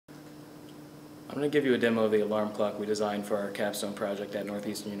I'm going to give you a demo of the alarm clock we designed for our Capstone project at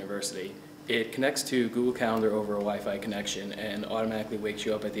Northeastern University. It connects to Google Calendar over a Wi-Fi connection and automatically wakes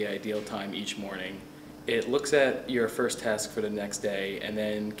you up at the ideal time each morning. It looks at your first task for the next day and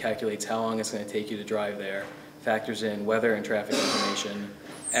then calculates how long it's going to take you to drive there, factors in weather and traffic information,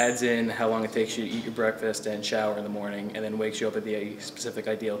 adds in how long it takes you to eat your breakfast and shower in the morning, and then wakes you up at the specific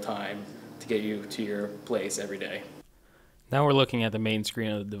ideal time to get you to your place every day. Now we're looking at the main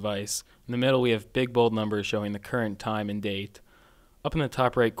screen of the device. In the middle we have big bold numbers showing the current time and date. Up in the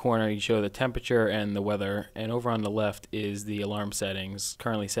top right corner you show the temperature and the weather, and over on the left is the alarm settings,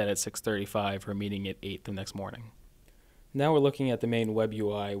 currently set at 6:35 for a meeting at 8 the next morning. Now we're looking at the main web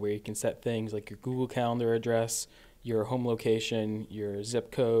UI where you can set things like your Google Calendar address, your home location, your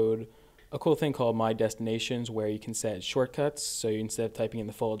zip code, a cool thing called My Destinations where you can set shortcuts, so instead of typing in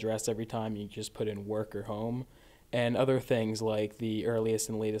the full address every time you just put in work or home, and other things like the earliest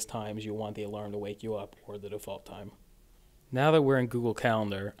and latest times you want the alarm to wake you up or the default time. Now that we're in Google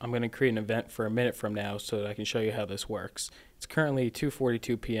Calendar, I'm going to create an event for a minute from now so that I can show you how this works. It's currently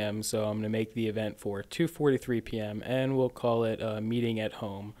 2:42 p.m., so I'm going to make the event for 2:43 p.m. and we'll call it a meeting at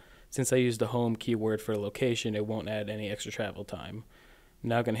home. Since I used the home keyword for the location, it won't add any extra travel time. I'm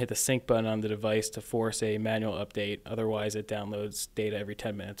now going to hit the sync button on the device to force a manual update, otherwise it downloads data every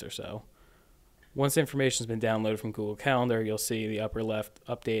 10 minutes or so. Once information has been downloaded from Google Calendar, you'll see the upper left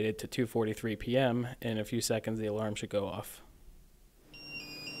updated to 2:43 p.m. In a few seconds, the alarm should go off.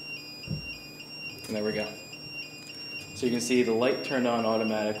 And there we go. So you can see the light turned on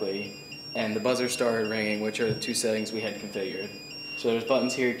automatically, and the buzzer started ringing, which are the two settings we had configured. So there's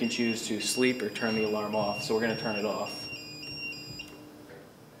buttons here you can choose to sleep or turn the alarm off, so we're going to turn it off.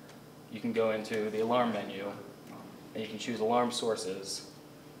 You can go into the alarm menu, and you can choose alarm sources.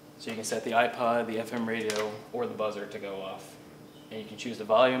 So you can set the iPod, the FM radio, or the buzzer to go off. And you can choose the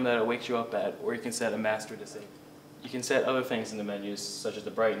volume that it wakes you up at, or you can set a master disable. You can set other things in the menus, such as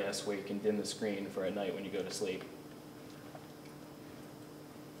the brightness, where you can dim the screen for at night when you go to sleep.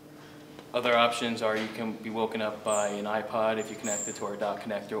 Other options are you can be woken up by an iPod if you connect it to our dock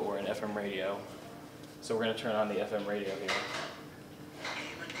connector or an FM radio. So we're going to turn on the FM radio here.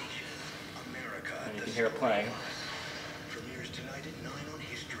 And you can hear it playing.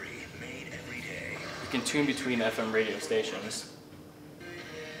 You can tune between FM radio stations.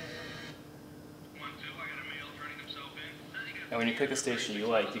 And when you pick a station you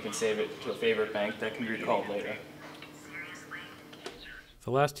like, you can save it to a favorite bank that can be recalled later.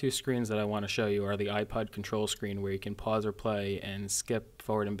 The last two screens that I want to show you are the iPod control screen where you can pause or play and skip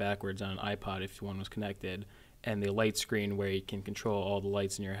forward and backwards on an iPod if one was connected, and the light screen where you can control all the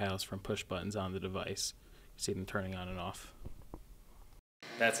lights in your house from push buttons on the device. You see them turning on and off.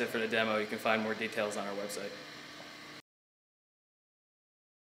 That's it for the demo. You can find more details on our website.